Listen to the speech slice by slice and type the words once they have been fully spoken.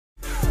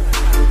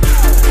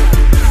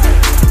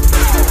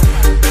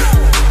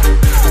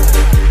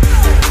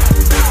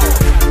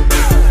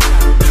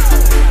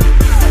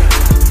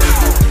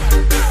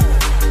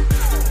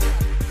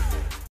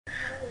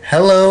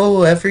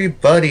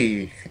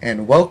everybody,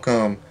 and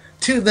welcome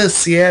to the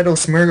Seattle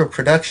Smeargle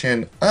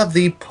production of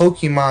the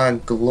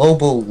Pokemon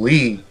Global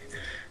League.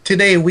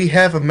 Today we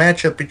have a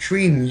matchup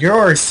between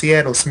your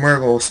Seattle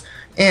Smeargles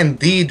and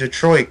the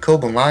Detroit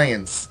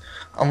Cobalions.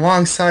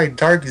 Alongside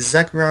Dark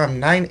Zekrom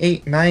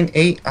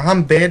 9898,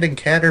 I'm Bandon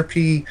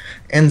Caterpie,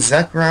 and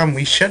Zekrom,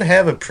 we should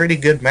have a pretty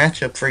good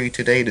matchup for you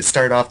today to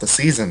start off the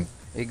season.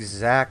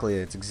 Exactly,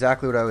 it's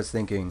exactly what I was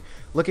thinking.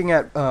 Looking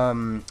at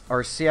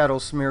our Seattle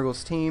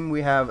Smeargles team,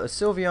 we have a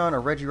Sylveon,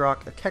 a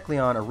Regirock, a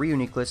Kecleon, a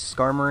Reuniclus,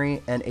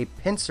 Skarmory, and a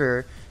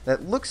Pinsir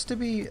that looks to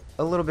be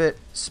a little bit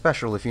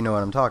special, if you know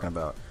what I'm talking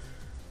about.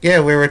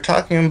 Yeah, we were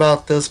talking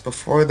about this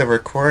before the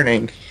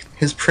recording.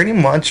 His pretty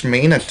much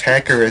main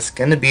attacker is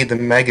going to be the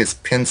Mega's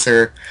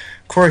Pinsir.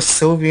 Of course,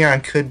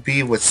 Sylveon could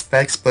be with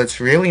specs, but it's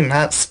really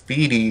not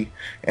speedy.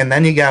 And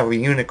then you got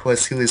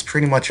Reuniclus, who is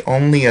pretty much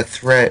only a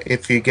threat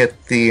if you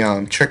get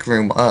the Trick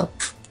Room up.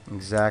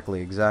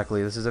 Exactly.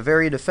 This is a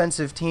very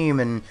defensive team,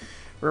 and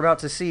we're about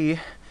to see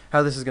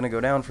how this is going to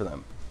go down for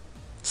them.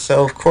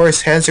 So, of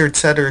course, hazard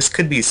setters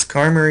could be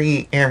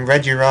Skarmory and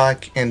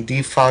Regirock, and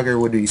Defogger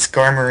would be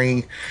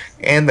Skarmory.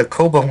 And the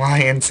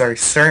Cobalions are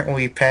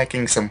certainly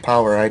packing some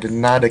power. I did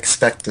not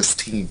expect this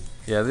team.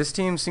 Yeah, this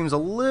team seems a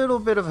little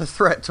bit of a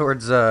threat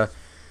towards the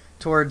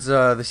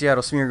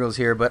Seattle Smeargles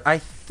here, but I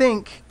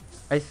think,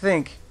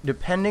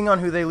 depending on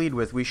who they lead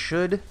with, we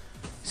should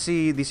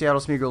see the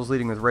Seattle Smeargles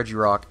leading with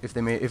Regirock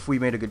if we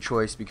made a good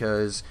choice,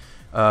 because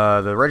the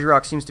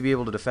Regirock seems to be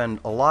able to defend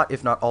a lot,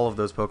 if not all of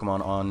those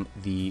Pokemon on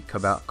the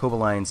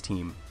Cobalions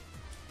team.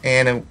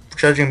 And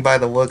judging by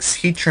the looks,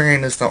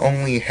 Heatran is the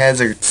only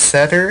hazard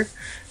setter,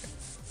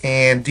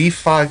 and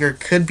Defogger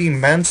could be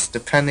Mence,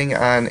 depending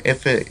on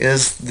if it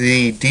is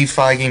the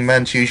defogging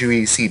Mence. Usually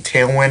you see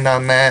Tailwind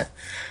on that,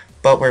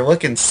 but we're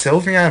looking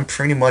Sylveon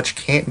pretty much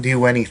can't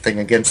do anything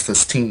against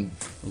this team.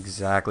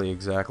 Exactly.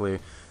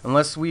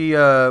 Unless we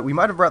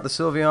might have brought the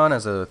Sylveon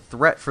as a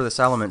threat for the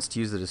Salamence to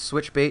use it as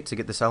switch bait to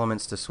get the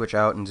Salamence to switch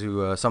out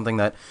into something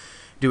that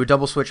do a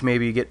double switch,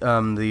 maybe get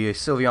the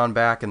Sylveon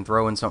back and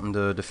throw in something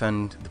to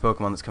defend the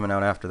Pokemon that's coming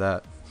out after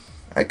that.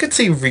 I could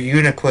see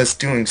Reuniclus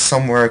doing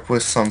some work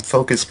with some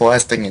Focus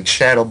Blasting and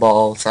Shadow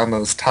Balls on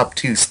those top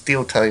two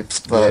Steel types,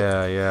 but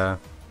yeah.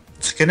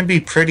 It's going to be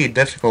pretty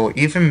difficult.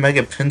 Even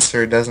Mega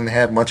Pinsir doesn't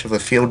have much of a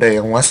field day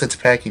unless it's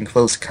packing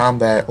close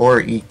combat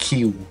or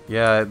EQ.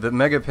 Yeah, the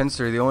Mega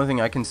Pinsir, the only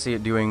thing I can see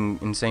it doing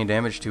insane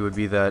damage to would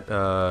be that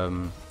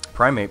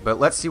Primate, but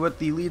let's see what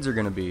the leads are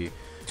going to be.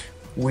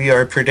 We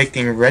are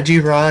predicting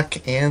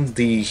Regirock and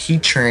the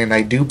Heatran,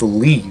 I do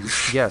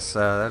believe. Yes,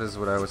 that is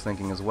what I was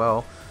thinking as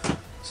well.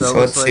 So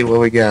let's see what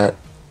we got.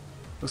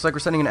 Looks like we're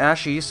sending an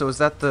Ashy, so is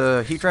that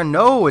the Heatran?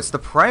 No, it's the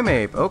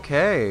Primate.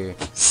 Okay.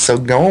 So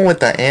going with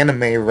the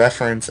anime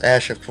reference,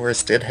 Ash of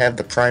course did have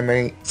the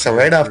Primate. So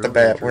right off the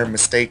bat, we're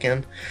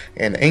mistaken.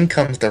 And in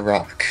comes the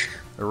Rock.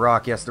 The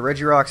Rock, yes. The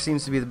Regirock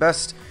seems to be the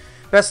best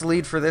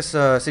lead for this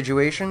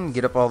situation.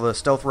 Get up all the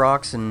Stealth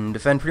Rocks and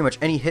defend pretty much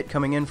any hit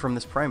coming in from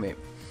this Primate.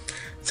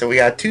 So we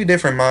got two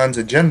different Mons,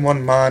 a Gen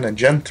 1 Mon, a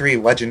Gen 3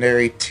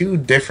 Legendary, two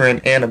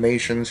different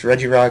animations.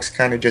 Regirock's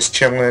kind of just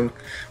chilling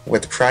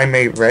with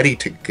Primate ready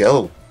to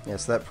go.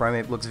 Yes, that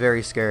Primate looks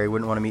very scary.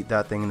 Wouldn't want to meet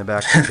that thing in the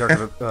back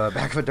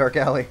of a dark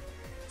alley.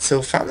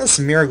 So from the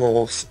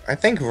Smeargles, I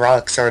think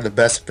Rocks are the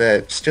best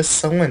bet. It's just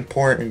so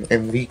important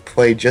in weak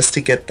play just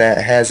to get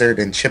that hazard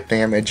and chip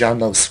damage on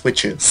those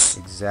switches.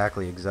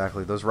 Exactly.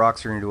 Those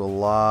Rocks are going to do a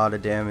lot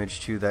of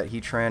damage to that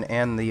Heatran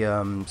and the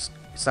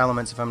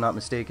Salamence, if I'm not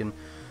mistaken.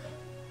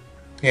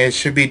 Yeah, it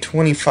should be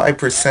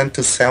 25%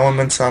 to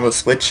Salamence on the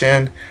switch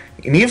in.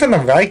 And even the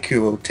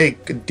Raikou will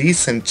take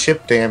decent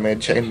chip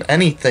damage, and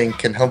anything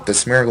can help the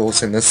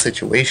Smeargles in this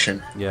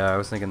situation. Yeah, I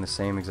was thinking the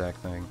same exact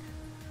thing.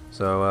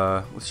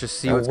 So, let's just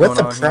see what's going on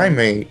here. With the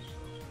Primate,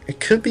 it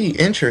could be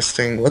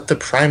interesting what the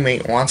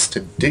Primate wants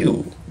to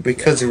do,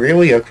 because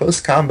really a close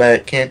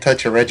combat can't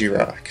touch a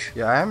Regirock.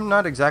 Yeah, I'm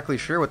not exactly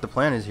sure what the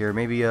plan is here.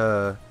 Maybe,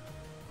 oh,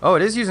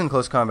 it is using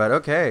close combat,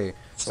 okay.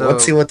 So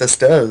let's see what this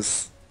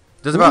does.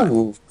 Does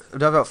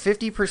about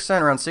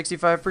 50%, around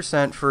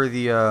 65% for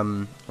the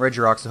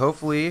Regirock. So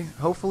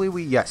hopefully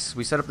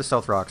we set up the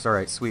Stealth Rocks. All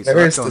right, sweet. There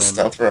is the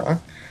Stealth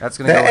Rock. That's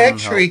gonna that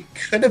actually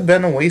could have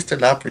been a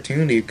wasted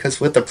opportunity, because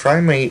with the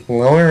Primate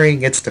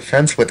lowering its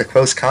defense with a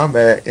close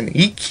combat, an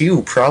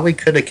EQ probably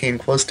could have came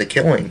close to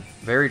killing.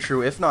 Very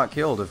true, if not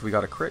killed, if we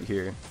got a crit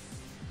here.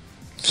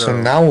 So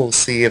now we'll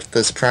see if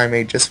this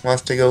Primate just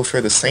wants to go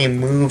for the same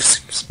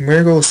moves.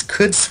 Smeargles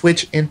could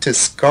switch into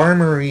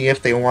Skarmory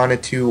if they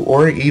wanted to,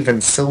 or even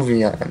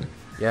Sylveon.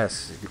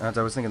 Yes, I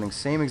was thinking the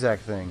same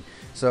exact thing.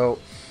 So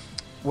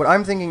what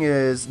I'm thinking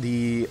is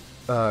the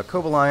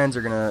Cobalions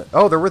are going to...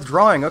 Oh, they're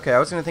withdrawing. Okay, I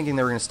was thinking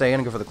they were going to stay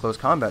in and go for the close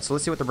combat. So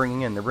let's see what they're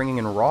bringing in. They're bringing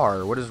in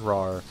Rar. What is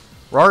Rar?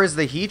 Rar is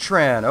the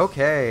Heatran.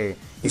 Okay.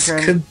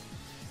 Heatran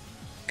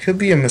could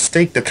be a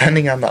mistake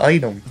depending on the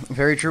item.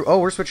 Very true. Oh,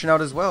 we're switching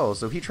out as well.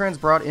 So Heatran's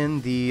brought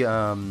in the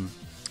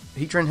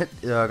Heatran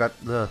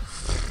got the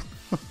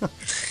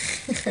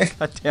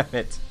God damn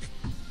it.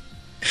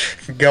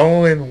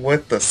 Going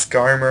with the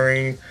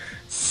Skarmory.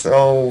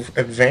 So,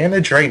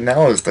 advantage right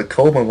now is the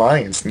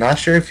Cobalions. Not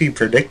sure if he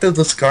predicted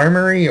the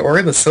Skarmory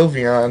or the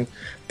Sylveon,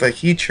 but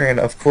Heatran,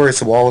 of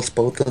course, walls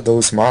both of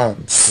those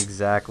mons.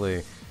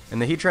 Exactly.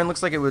 And the Heatran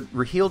looks like it would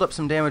healed up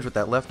some damage with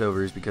that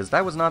leftovers, because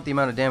that was not the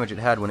amount of damage it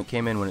had when it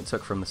came in when it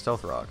took from the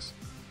Stealth Rocks.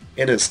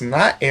 It is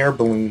not Air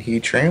Balloon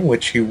Heatran,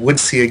 which you would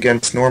see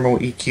against normal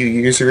EQ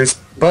users,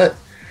 but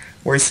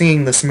we're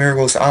seeing the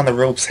Smeargles on the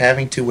ropes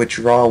having to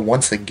withdraw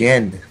once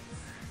again.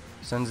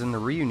 Sends in the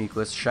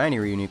Reunique shiny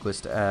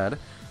Reunique to add.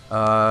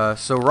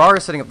 So Rar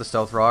is setting up the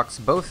Stealth Rocks.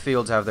 Both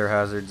fields have their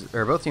hazards,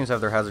 or both teams have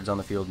their hazards on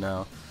the field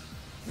now.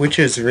 Which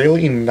is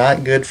really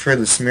not good for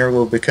the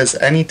Smeargle because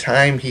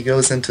anytime he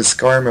goes into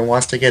Scarm and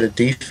wants to get a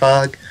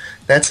Defog,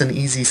 that's an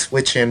easy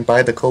switch in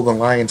by the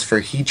Cobalions for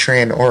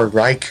Heatran or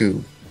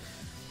Raikou.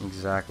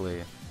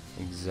 Exactly.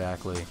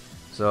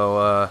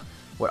 So,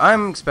 what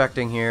I'm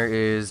expecting here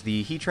is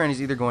the Heatran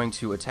is either going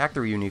to attack the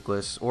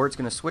Reunique or it's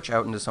going to switch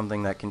out into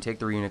something that can take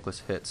the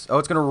Reunique hits. Oh,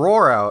 it's going to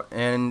roar out,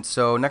 and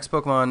so next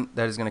Pokemon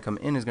that is going to come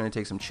in is going to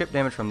take some chip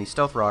damage from these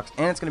Stealth Rocks,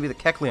 and it's going to be the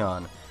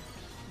Kecleon.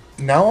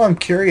 Now I'm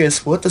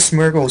curious what the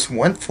Smeargles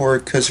went for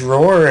because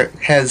Roar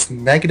has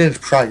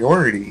negative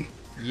priority.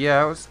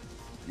 Yeah,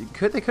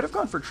 they could have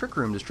gone for Trick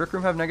Room. Does Trick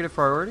Room have negative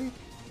priority?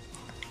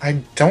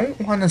 I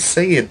don't want to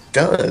say it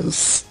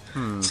does.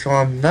 So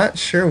I'm not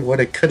sure what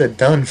it could have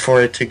done for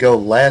it to go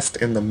last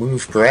in the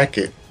move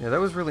bracket. Yeah,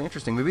 that was really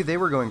interesting. Maybe they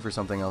were going for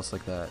something else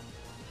like that.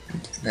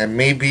 That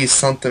may be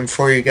something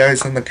for you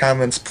guys in the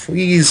comments.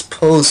 Please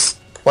post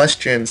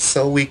questions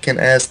so we can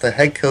ask the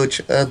head coach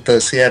of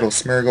the Seattle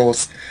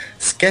Smeargles,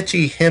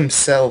 Sketchy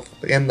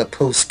himself, in the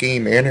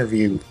post-game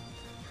interview.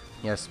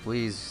 Yes,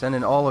 please send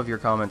in all of your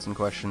comments and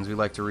questions. We'd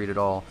like to read it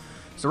all.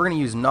 So we're going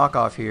to use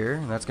Knockoff here,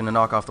 and that's going to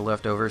knock off the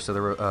leftovers, so the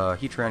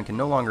Heatran can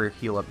no longer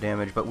heal up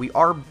damage, but we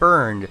are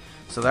burned,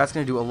 so that's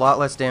going to do a lot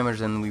less damage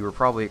than we were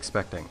probably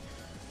expecting.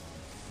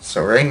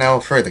 So right now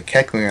for the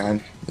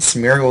Kecleon, the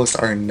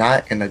Smeargles are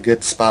not in a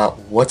good spot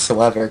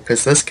whatsoever,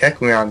 because this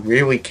Kecleon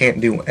really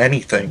can't do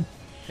anything.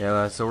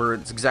 Yeah, so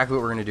it's exactly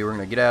what we're going to do. We're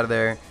going to get out of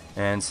there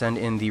and send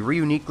in the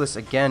Reunique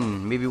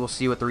again. Maybe we'll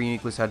see what the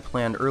Reunique had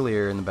planned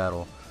earlier in the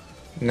battle.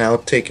 Now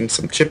taking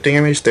some chip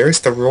damage.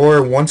 There's the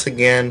Roar once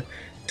again.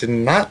 Did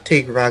not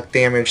take rock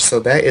damage, so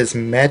that is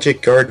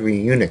Magic Guard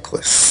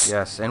Reunique.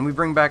 Yes, and we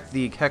bring back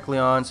the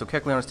Kecleon, so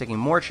Kecleon is taking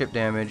more chip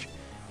damage,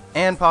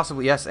 and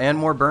possibly, yes, and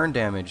more burn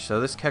damage. So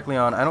this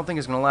Kecleon, I don't think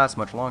is going to last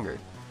much longer.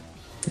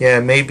 Yeah,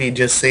 maybe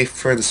just safe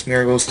for the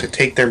Smeargles to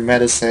take their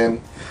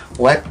medicine,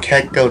 let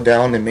Keck go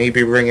down, and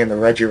maybe bring in the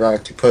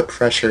Regirock to put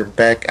pressure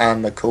back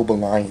on the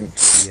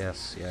Cobalions.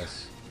 Yes.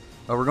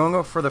 We're going to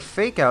go for the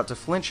Fake Out to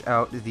flinch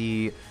out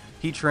the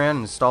Heatran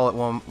and stall it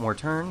one more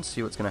turn,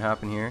 see what's going to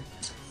happen here.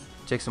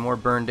 Take some more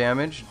burn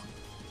damage.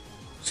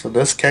 So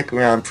this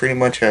Kecleon pretty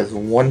much has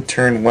one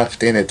turn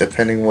left in it,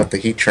 depending what the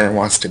Heatran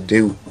wants to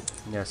do.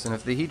 Yes, and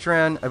if the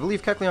Heatran, I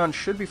believe Kecleon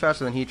should be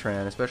faster than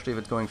Heatran, especially if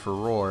it's going for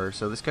Roar.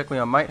 So this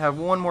Kecleon might have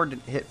one more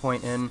hit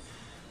point in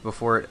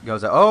before it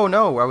goes out. Oh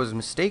no, I was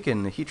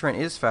mistaken. The Heatran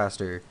is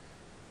faster.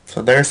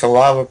 So there's a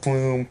Lava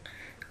Plume.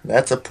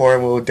 That's a poor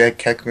little dead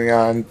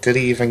Kecleon.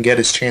 Didn't even get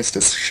his chance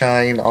to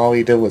shine. All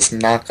he did was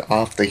knock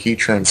off the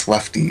Heatran's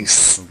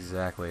lefties.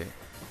 Exactly.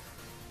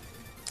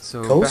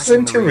 So goes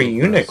into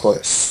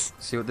Reunique.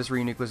 See what this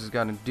Reunique is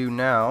going to do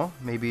now.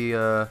 Maybe,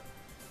 I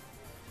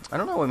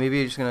don't know, maybe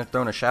he's just going to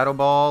throw in a Shadow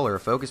Ball or a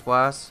Focus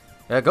Blast.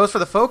 It goes for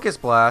the Focus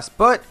Blast,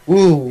 but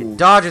it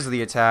dodges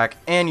the attack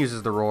and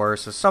uses the Roar,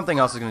 so something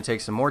else is going to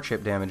take some more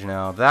chip damage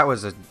now. That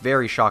was a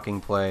very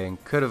shocking play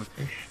and could have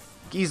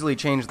easily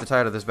changed the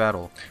tide of this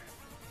battle.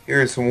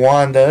 Here's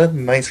Wanda,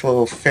 nice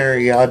little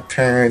Fairy Odd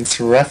Parents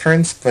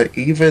reference, but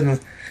even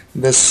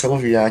this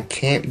Sylveon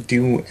can't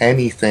do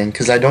anything,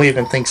 because I don't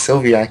even think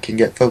Sylveon can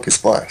get Focus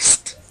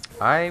Blast.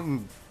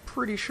 I'm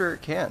pretty sure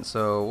it can,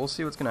 so we'll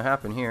see what's going to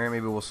happen here.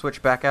 Maybe we'll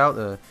switch back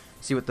out,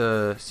 see what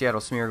the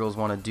Seattle Smeargles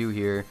want to do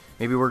here.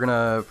 Maybe we're going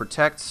to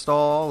protect,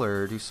 stall,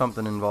 or do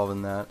something involved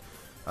in that.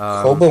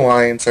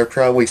 Cobalions are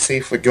probably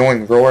safe with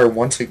going Roar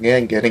once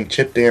again, getting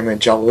chip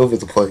damage all over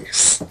the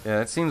place.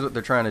 Yeah, it seems what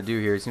they're trying to do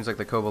here. It seems like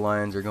the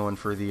Cobalions are going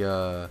for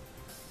the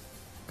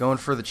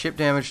chip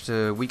damage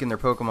to weaken their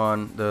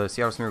Pokemon, the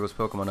Seattle Smeargle's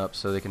Pokemon up,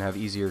 so they can have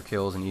easier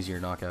kills and easier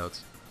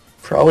knockouts.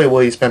 Probably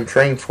what he's been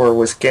praying for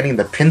was getting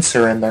the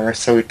pincer in there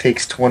so he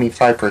takes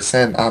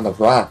 25% on the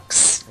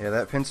rocks. Yeah,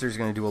 that pincer is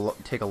going to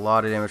take a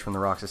lot of damage from the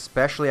rocks,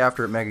 especially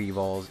after it Mega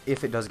Evolves,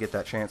 if it does get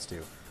that chance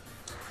to.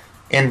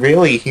 And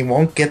really, he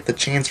won't get the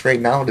chance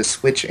right now to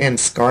switch in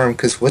Scarm,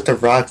 because with the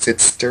rocks,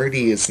 it's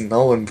sturdy as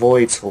null and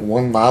void, so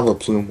one Lava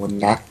Plume would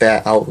knock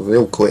that out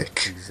real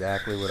quick.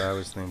 Exactly what I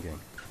was thinking.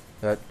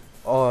 That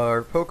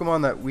our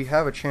Pokemon that we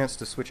have a chance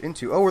to switch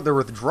into. Oh, they're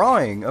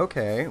withdrawing.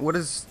 Okay, what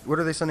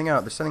are they sending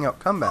out? They're sending out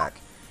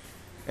Comeback,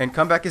 and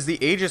Comeback is the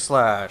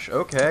Aegislash.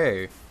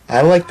 Okay,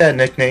 I like that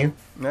nickname.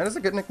 That is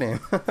a good nickname.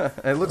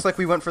 It looks like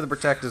we went for the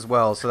Protect as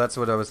well, so that's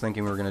what I was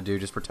thinking we were gonna do.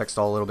 Just Protect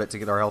Stall a little bit to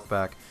get our health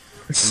back.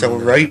 So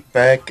right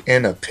back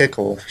in a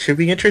pickle. Should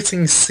be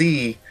interesting to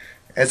see,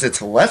 as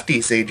it's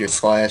lefty's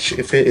Aegislash,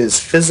 if it is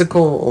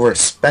physical or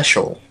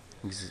special.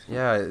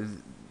 Yeah,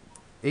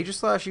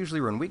 Aegislash usually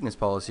run weakness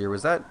policy, or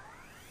was that...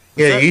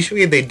 Yeah,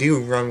 usually they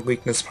do run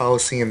weakness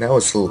policy, and that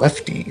was Yeah,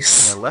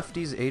 lefties.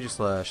 lefty's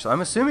Aegislash. So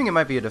I'm assuming it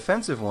might be a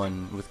defensive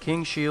one with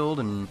King Shield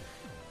and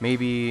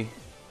maybe,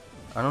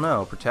 I don't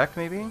know, Protect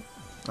maybe? I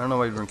don't know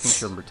why you run King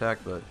Shield and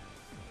Protect, but...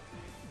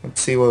 Let's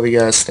see what we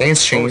got.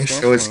 Stance change,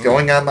 stance so it's change.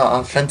 going on the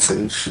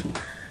offensive.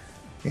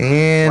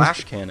 And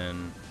Flash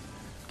Cannon.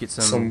 Get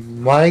some... so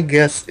my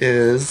guess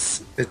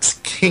is it's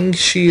King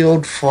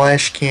Shield,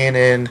 Flash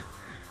Cannon,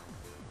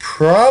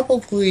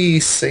 probably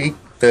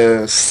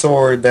the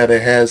sword that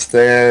it has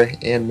there,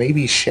 and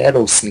maybe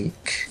Shadow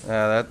Sneak.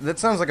 that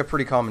sounds like a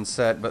pretty common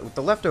set, but with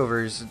the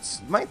leftovers,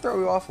 it might throw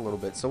you off a little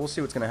bit, so we'll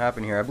see what's going to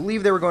happen here. I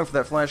believe they were going for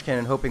that Flash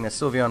Cannon, hoping that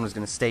Sylveon was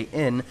going to stay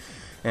in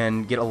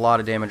and get a lot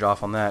of damage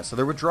off on that. So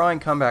they're withdrawing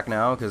Comeback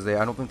now, because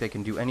I don't think they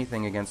can do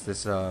anything against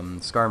this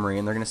Skarmory,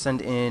 and they're going to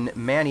send in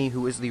Manny,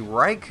 who is the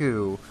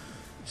Raikou.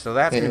 So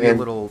that's going to be a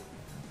little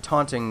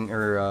taunting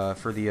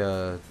for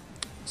the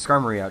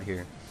Skarmory out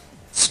here.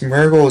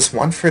 Smeargle's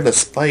one for the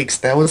spikes.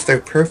 That was their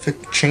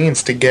perfect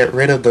chance to get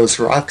rid of those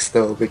rocks,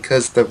 though,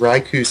 because the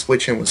Raikou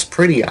switching was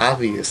pretty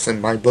obvious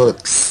in my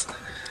books.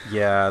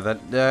 Yeah,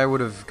 I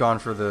would have gone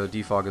for the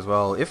defog as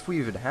well, if we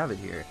even have it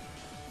here.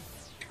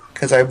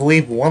 Because I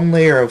believe one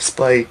layer of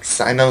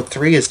spikes, I know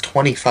 3 is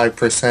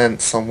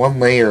 25%, so one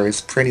layer is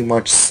pretty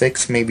much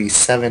 6, maybe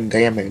 7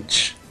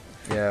 damage.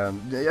 Yeah,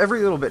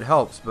 every little bit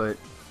helps, but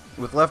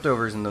with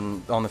leftovers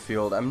on the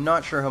field, I'm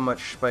not sure how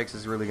much spikes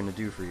is really going to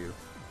do for you.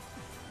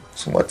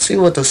 So let's see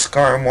what the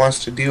Skarm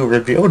wants to do.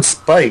 Revealed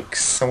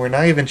spikes, so we're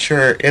not even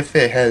sure if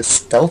it has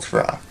stealth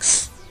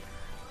rocks.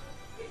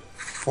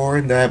 For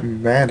that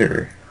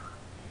matter.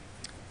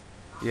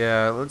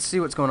 Yeah, let's see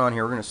what's going on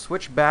here. We're going to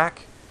switch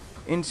back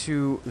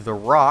into the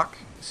rock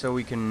so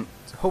we can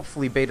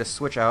hopefully bait a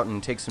switch out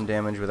and take some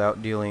damage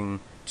without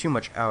dealing too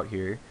much out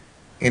here.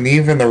 And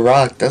even the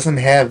rock doesn't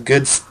have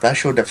good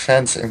special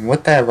defense, and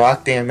with that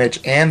rock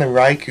damage and the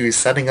Raikou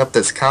setting up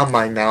this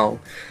combine now,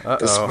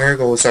 the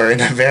Smeargles are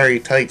in a very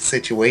tight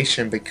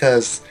situation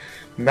because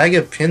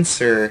Mega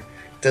Pinsir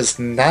does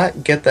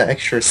not get the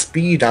extra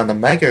speed on the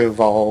Mega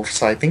Evolve,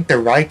 so I think the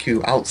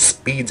Raikou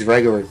outspeeds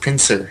regular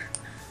Pinsir.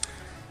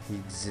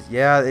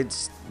 Yeah,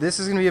 this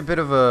is going to be a bit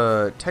of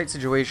a tight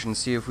situation,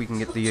 see if we can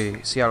get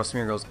the Seattle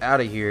Smeargles out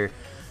of here.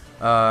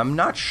 I'm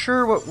not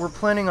sure what we're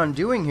planning on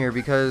doing here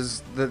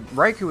because the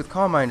Raikou with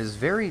Calm Mind is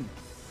very,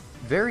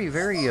 very,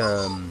 very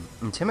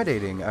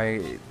intimidating.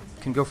 I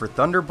can go for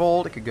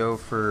Thunderbolt, it could go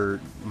for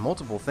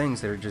multiple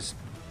things that are just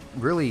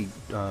really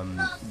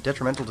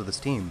detrimental to this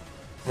team.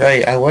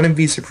 Right, I wouldn't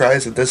be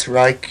surprised if this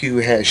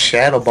Raikou has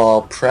Shadow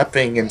Ball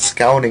prepping and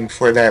scouting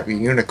for that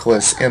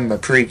Reuniclus in the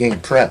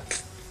pregame prep.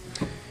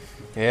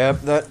 Yeah,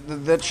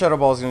 that Shadow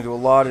Ball is going to do a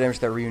lot of damage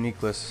to that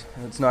Reuniclus.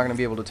 It's not going to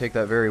be able to take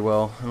that very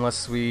well,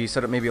 unless we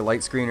set up maybe a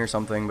light screen or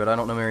something, but I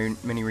don't know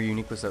many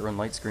Reuniclus that run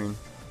light screen.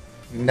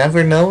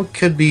 Never know,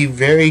 could be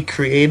very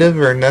creative,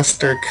 or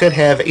Nestor could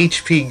have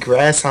HP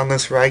Grass on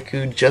this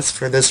Raikou just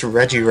for this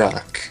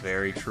Regirock.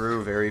 Very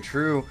true, very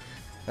true.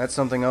 That's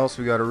something else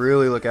we got to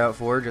really look out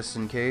for, just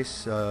in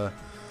case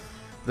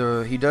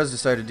he does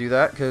decide to do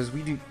that, because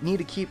we do need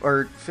to keep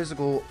our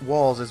physical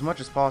walls as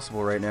much as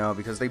possible right now,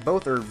 because they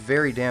both are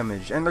very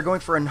damaged, and they're going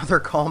for another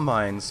Calm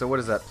Mind. So what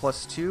is that,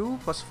 +2,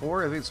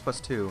 +4? I think it's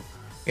 +2.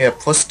 Yeah,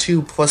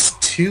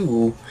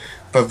 +2,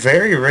 but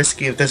very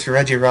risky if this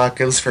Regirock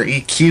goes for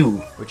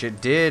EQ. Which it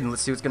did.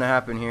 Let's see what's going to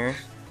happen here.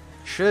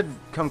 Should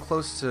come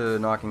close to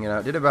knocking it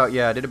out. Did about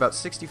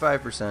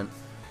 65%.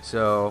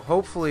 So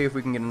hopefully if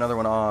we can get another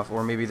one off,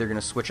 or maybe they're going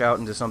to switch out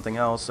into something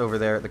else over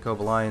there at the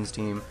Cobalions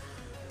team.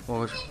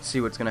 We'll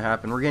see what's going to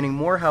happen. We're gaining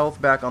more health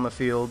back on the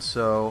field,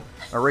 so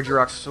our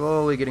Regirock's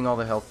slowly getting all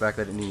the health back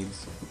that it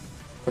needs.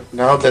 But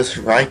now this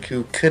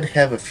Raikou could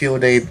have a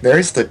field day.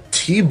 There's the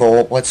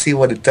T-Bolt. Let's see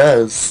what it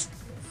does.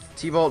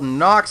 T-Bolt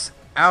knocks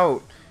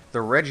out the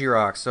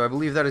Regirock, so I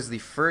believe that is the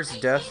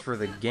first death for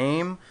the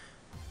game.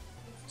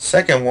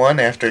 Second one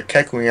after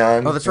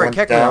Kecleon. Oh, that's right,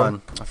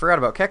 Kecleon. I forgot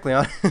about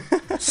Kecleon.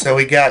 So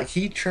we got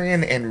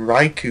Heatran and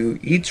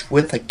Raikou, each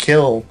with a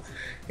kill.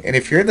 And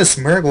if you're the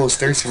Smeargles,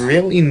 there's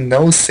really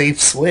no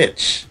safe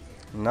switch.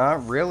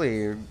 Not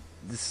really.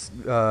 This,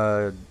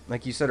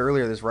 like you said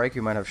earlier, this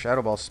Raikou might have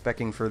Shadow Ball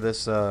specking for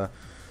this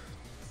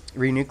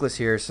Reuniclus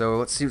here. So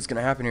let's see what's going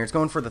to happen here. It's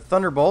going for the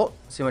Thunderbolt.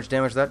 See how much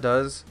damage that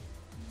does.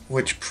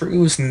 Which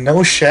proves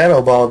no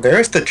Shadow Ball.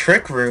 There's the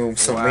Trick Room,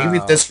 so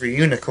maybe this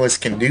Reuniclus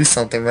can do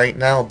something right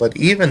now. But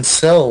even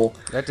so...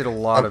 that did a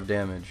lot of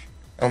damage.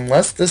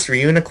 Unless this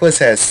Reuniclus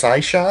has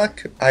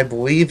Psyshock, I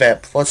believe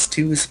at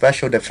 +2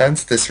 special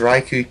defense, this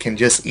Raikou can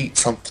just eat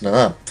something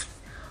up.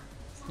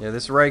 Yeah,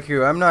 this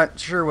Raikou, I'm not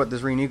sure what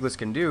this Reuniclus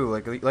can do.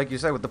 Like you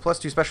said, with the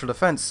 +2 special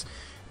defense,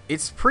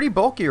 it's pretty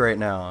bulky right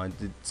now.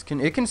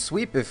 It can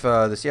sweep if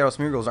the Seattle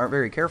Smeargles aren't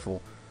very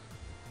careful.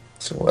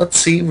 So let's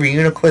see,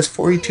 Reuniclus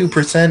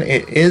 42%.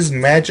 It is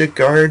Magic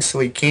Guard, so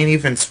he can't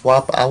even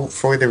swap out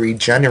for the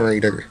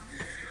Regenerator.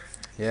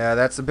 Yeah,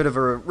 that's a bit of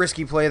a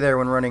risky play there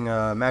when running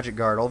Magic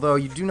Guard, although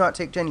you do not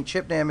take any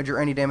chip damage or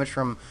any damage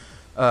from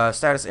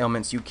status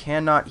ailments, you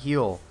cannot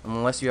heal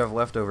unless you have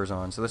leftovers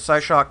on. So the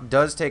Psyshock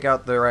does take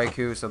out the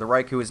Raikou, so the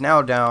Raikou is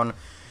now down,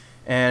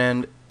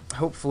 and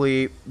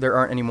hopefully there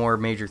aren't any more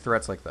major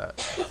threats like that.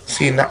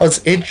 See, now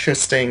it's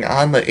interesting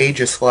on the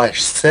Aegislash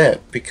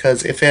set,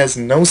 because if it has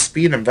no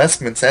speed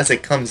investments as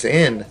it comes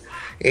in,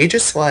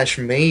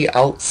 Aegislash may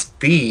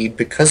outspeed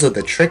because of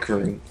the Trick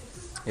Room.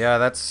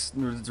 Yeah, it's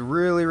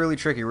really, really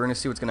tricky. We're going to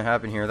see what's going to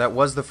happen here. That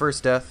was the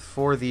first death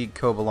for the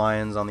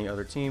Cobalions on the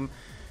other team.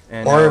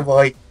 And or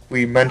like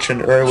we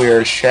mentioned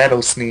earlier, Shadow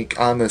Sneak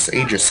on this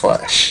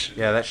Aegislash.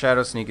 Yeah, that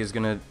Shadow Sneak is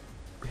going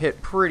to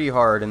hit pretty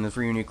hard, and this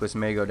Reuniclus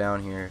may go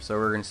down here. So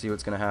we're going to see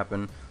what's going to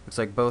happen. Looks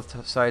like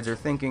both sides are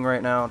thinking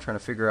right now, trying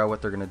to figure out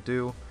what they're going to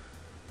do.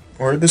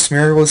 Or the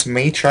Smeargles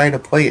may try to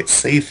play it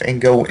safe and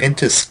go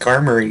into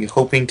Skarmory,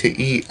 hoping to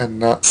eat a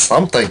nut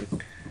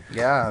something.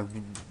 Yeah,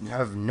 I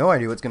have no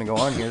idea what's going to go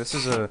on here. This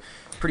is a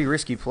pretty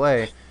risky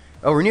play.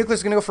 Oh, Reuniclus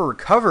is going to go for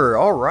Recover.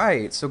 All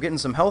right, so getting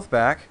some health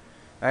back.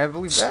 I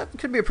believe that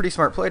could be a pretty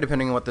smart play,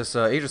 depending on what this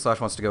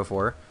Aegislash wants to go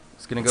for.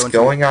 It's going to go into...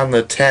 going on the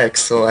attack,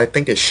 so I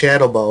think a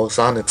Shadow Ball is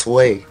on its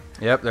way.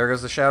 Yep, there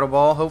goes the Shadow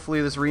Ball.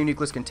 Hopefully this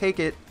Reuniclus can take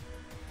it.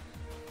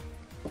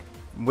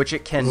 Which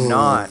it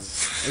cannot.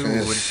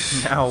 Ooh,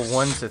 it's now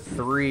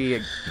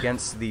 1-3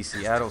 against the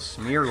Seattle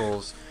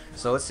Smeargles.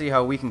 So let's see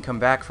how we can come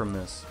back from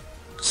this.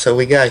 So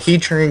we got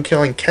Heatran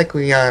killing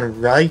Kecleon,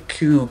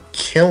 Raikou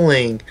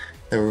killing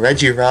the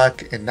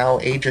Regirock, and now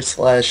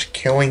Aegislash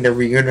killing the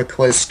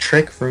Reuniclus.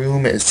 Trick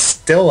Room is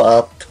still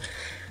up.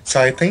 So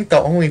I think the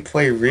only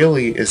play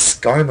really is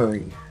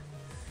Skarmory.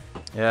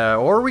 Yeah,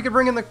 or we could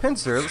bring in the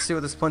Pinsir. Let's see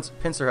what this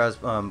Pinsir has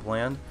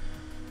planned.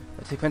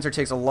 I think Pinsir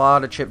takes a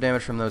lot of chip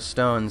damage from those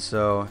stones,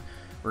 so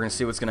we're going to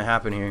see what's going to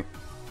happen here.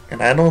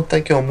 And I don't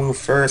think he'll move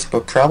first,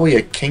 but probably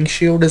a King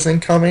Shield is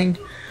incoming.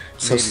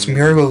 So Maybe.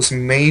 Smeargles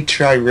may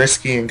try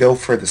risky and go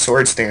for the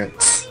Swords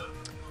Dance.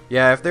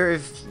 Yeah,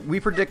 if we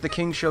predict the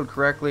King Shield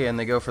correctly and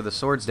they go for the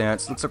Swords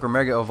Dance, looks like we're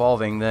Mega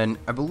Evolving, then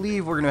I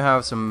believe we're going to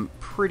have some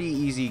pretty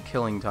easy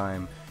killing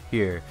time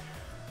here.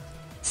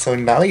 So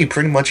now you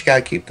pretty much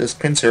gotta keep this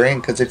Pinsir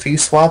in, because if you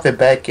swap it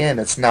back in,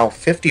 it's now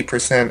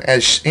 50%,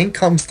 as in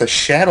comes the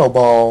Shadow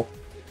Ball.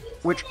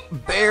 Which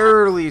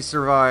barely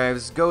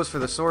survives, goes for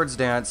the Swords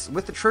Dance.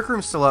 With the Trick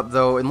Room still up,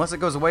 though, unless it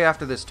goes away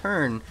after this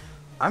turn,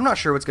 I'm not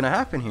sure what's going to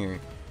happen here.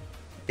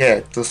 Yeah,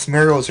 the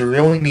Smeargles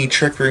really need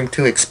Trick Room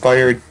to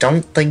expire.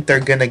 Don't think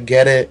they're gonna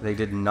get it. They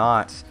did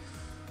not.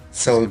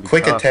 So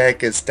Quick tough.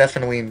 Attack is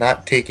definitely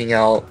not taking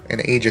out an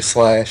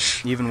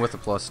Aegislash. Even with the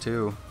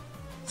 +2.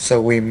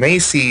 So we may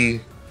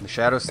see... The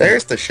Shadow Sneak.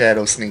 There's the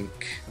Shadow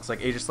Sneak. Looks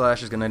like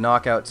Aegislash is going to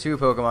knock out 2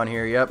 Pokemon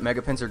here. Yep,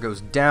 Mega Pinsir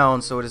goes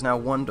down, so it is now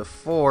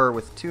 1-4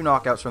 with 2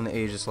 knockouts from the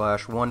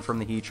Aegislash, 1 from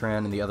the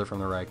Heatran and the other from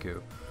the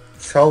Raikou.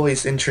 It's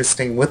always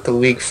interesting with the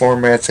league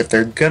formats, if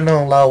they're gonna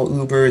allow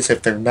Ubers,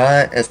 if they're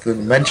not, as the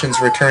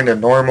dimensions return to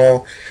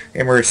normal,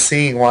 and we're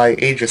seeing why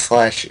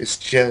Aegislash is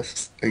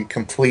just a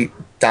complete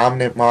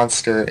dominant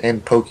monster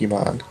in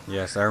Pokemon.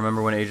 Yes, I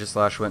remember when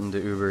Aegislash went into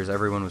Ubers,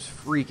 everyone was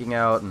freaking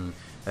out, and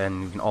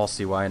you can all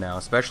see why now,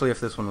 especially if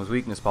this one was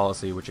weakness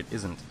policy, which it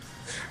isn't.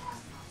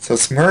 So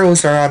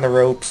Smeargles are on the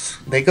ropes.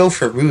 They go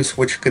for Roost,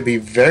 which could be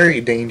very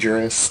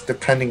dangerous,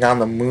 depending on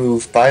the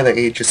move by the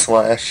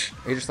Aegislash.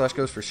 Aegislash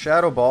goes for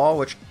Shadow Ball,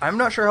 which I'm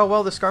not sure how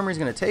well the Skarmory is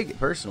going to take it,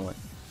 personally.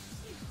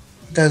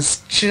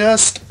 Does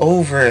just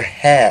over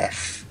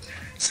half.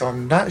 So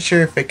I'm not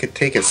sure if it could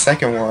take a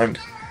second one,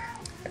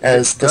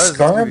 as the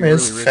Skarm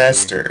is really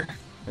faster.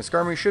 The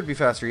Skarmory should be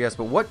faster, yes,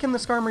 but what can the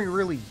Skarmory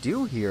really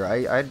do here?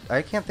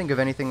 I can't think of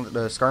anything that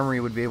the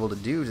Skarmory would be able to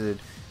do to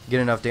get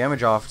enough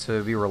damage off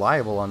to be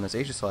reliable on this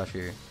Aegislash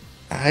here.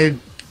 I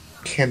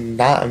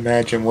cannot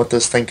imagine what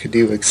this thing could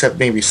do except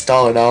maybe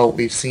stall it out.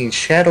 We've seen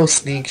Shadow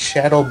Sneak,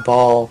 Shadow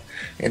Ball,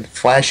 and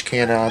Flash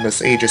Cannon on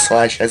this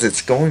Aegislash as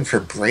it's going for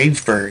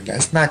Brave Bird.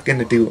 That's not going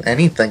to do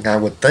anything, I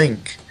would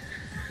think.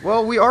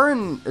 Well, we are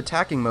in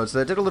attacking mode, so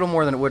that did a little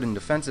more than it would in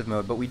defensive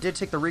mode, but we did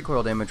take the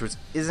recoil damage, which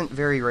isn't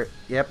very...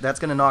 Yep, that's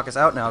going to knock us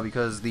out now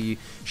because the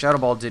Shadow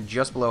Ball did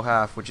just below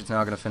half, which is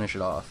now going to finish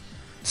it off.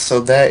 So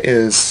that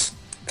is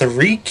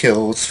 3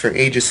 kills for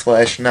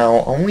Aegislash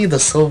now. Only the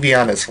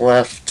Sylveon is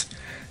left,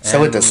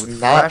 so it does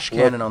not Flash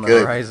Cannon look on the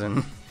good.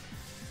 horizon.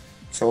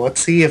 So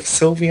let's see if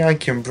Sylveon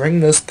can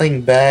bring this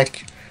thing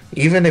back.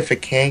 Even if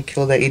it can't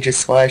kill the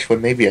Aegislash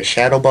with maybe a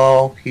Shadow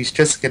Ball, he's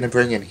just going to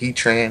bring in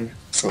Heatran.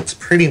 So it's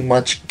pretty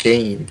much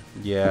game.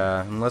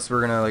 Yeah, unless we're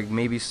going to like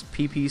maybe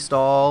PP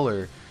stall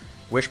or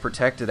Wish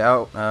Protected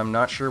out, I'm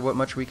not sure what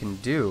much we can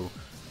do.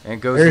 And it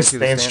goes There's into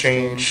the stance stance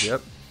change.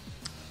 Yep.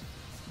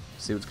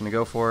 See what it's going to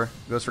go for.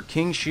 Goes for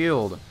King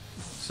Shield.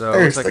 So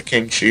There's looks like the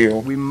King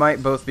Shield. we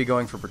might both be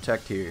going for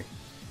Protect here.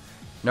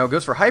 No, it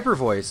goes for Hyper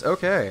Voice.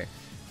 Okay.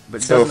 But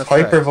it So doesn't if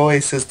Hyper affect.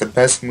 Voice is the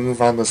best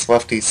move on this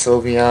lefty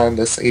Sylveon,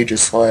 this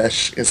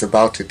Aegislash is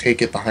about to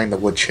take it behind the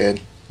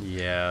woodshed.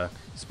 Yeah.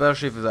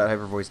 Especially if that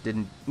Hyper Voice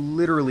did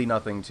literally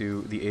nothing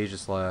to the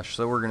Aegislash.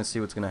 So we're going to see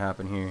what's going to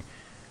happen here.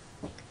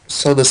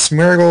 So the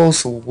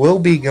Smeargles will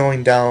be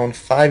going down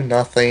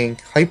 5-0.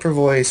 Hyper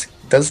Voice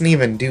doesn't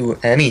even do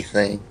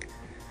anything.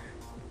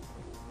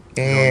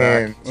 Going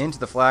back And into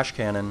the flash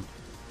cannon,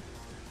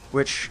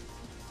 which,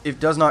 if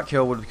does not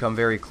kill, would become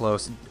very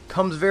close. It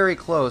comes very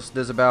close,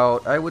 does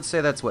about, I would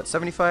say that's what,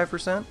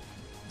 75%?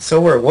 so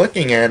we're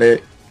looking at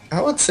it,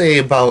 I would say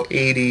about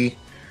 80.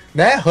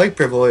 That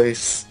Hyper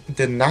Voice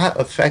did not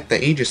affect the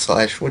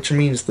Aegislash, which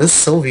means this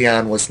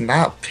Sylveon was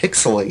not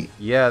Pixelate.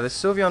 Yeah, this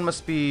Sylveon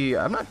must be,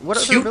 I'm not, what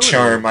other Cute ability?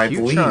 Charm, I Cute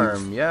believe.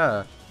 Charm,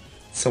 yeah.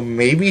 So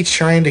maybe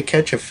trying to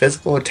catch a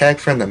physical attack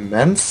from the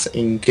Mence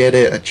and get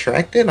it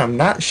attracted? I'm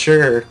not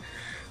sure.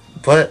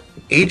 But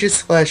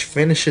Aegislash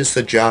finishes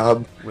the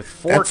job. With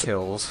 4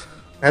 kills.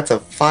 That's a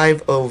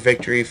 5-0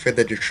 victory for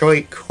the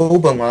Detroit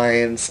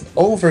Cobalions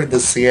over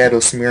the Seattle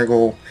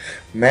Smeargle.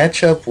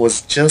 Matchup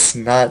was just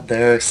not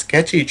there.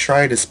 Sketchy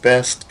tried his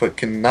best, but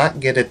could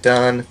not get it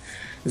done.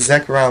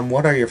 Zekrom,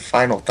 what are your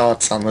final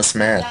thoughts on this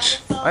match?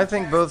 I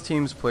think both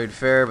teams played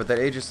fair, but that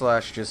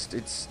Aegislash just,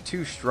 it's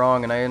too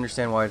strong, and I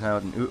understand why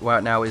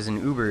it now is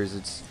in Ubers.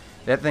 It's,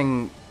 that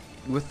thing,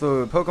 with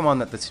the Pokemon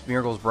that the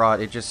Smeargles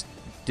brought, it just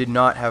did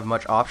not have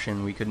much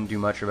option. We couldn't do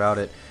much about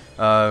it.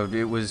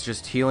 It was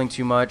just healing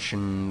too much,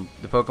 and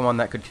the Pokemon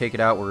that could take it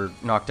out were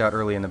knocked out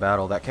early in the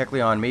battle. That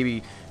Kecleon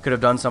maybe could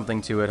have done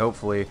something to it,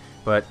 hopefully,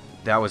 but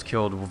that was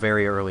killed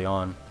very early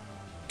on.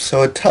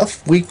 So a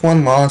tough week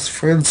 1 loss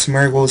for the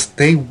Smeargles.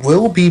 They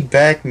will be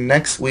back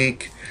next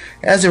week.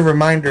 As a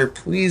reminder,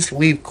 please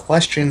leave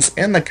questions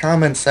in the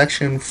comment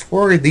section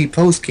for the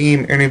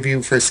post-game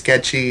interview for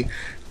Sketchy.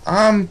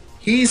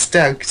 He's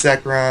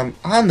Zekrom.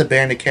 I'm the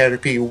Bandit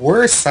Caterpie.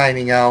 We're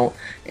signing out,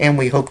 and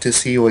we hope to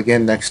see you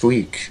again next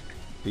week.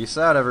 Peace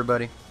out,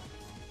 everybody.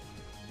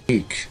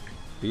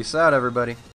 Peace out, everybody.